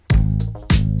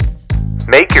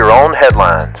Make your own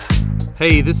headlines.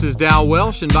 Hey, this is Dal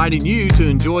Welsh inviting you to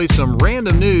enjoy some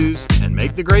random news and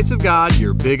make the grace of God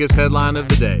your biggest headline of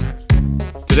the day.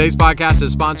 Today's podcast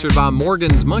is sponsored by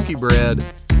Morgan's Monkey Bread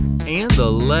and the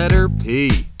letter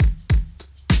P.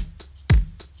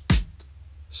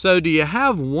 So, do you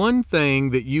have one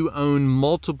thing that you own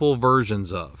multiple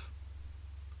versions of?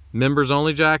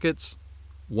 Members-only jackets?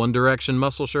 One Direction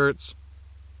muscle shirts?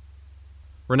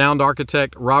 Renowned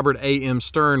architect Robert A.M.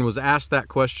 Stern was asked that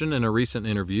question in a recent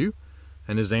interview,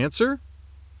 and his answer?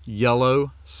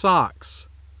 Yellow socks.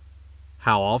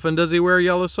 How often does he wear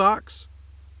yellow socks?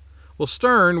 Well,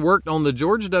 Stern worked on the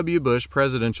George W. Bush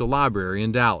Presidential Library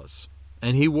in Dallas,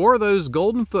 and he wore those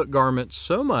golden foot garments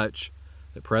so much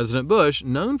that President Bush,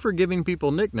 known for giving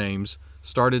people nicknames,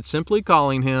 started simply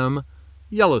calling him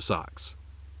Yellow Socks.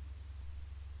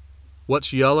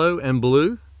 What's yellow and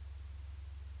blue?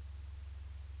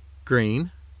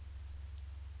 Green.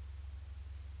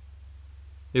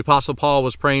 The Apostle Paul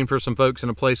was praying for some folks in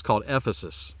a place called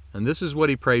Ephesus, and this is what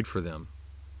he prayed for them.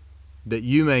 That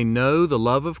you may know the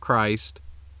love of Christ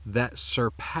that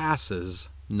surpasses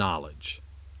knowledge.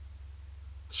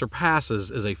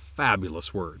 Surpasses is a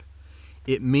fabulous word.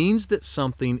 It means that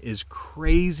something is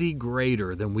crazy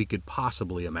greater than we could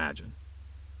possibly imagine.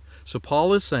 So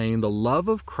Paul is saying the love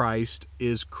of Christ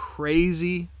is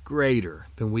crazy greater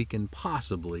than we can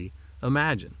possibly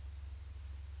imagine.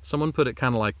 Someone put it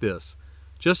kind of like this.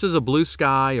 Just as a blue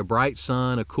sky, a bright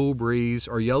sun, a cool breeze,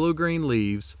 or yellow-green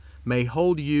leaves may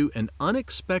hold you an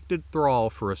unexpected thrall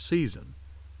for a season,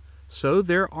 so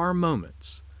there are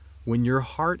moments when your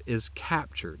heart is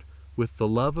captured with the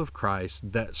love of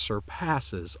Christ that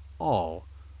surpasses all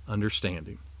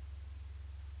understanding.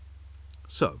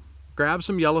 So, grab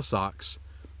some yellow socks,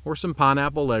 or some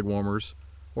pineapple leg warmers,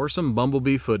 or some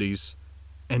bumblebee footies,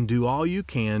 and do all you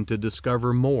can to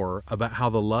discover more about how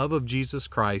the love of Jesus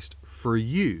Christ for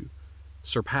you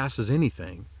surpasses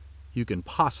anything you can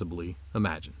possibly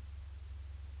imagine.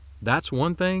 That's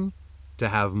one thing to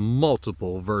have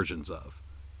multiple versions of.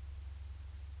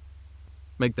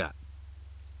 Make that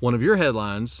one of your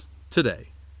headlines today.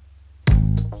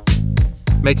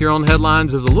 Make Your Own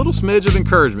Headlines is a little smidge of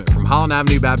encouragement from Holland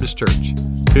Avenue Baptist Church.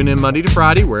 Tune in Monday to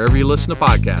Friday wherever you listen to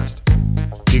podcasts.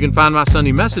 You can find my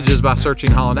Sunday messages by searching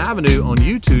Holland Avenue on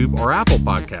YouTube or Apple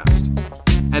Podcast.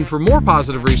 And for more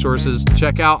positive resources,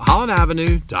 check out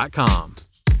hollandavenue.com.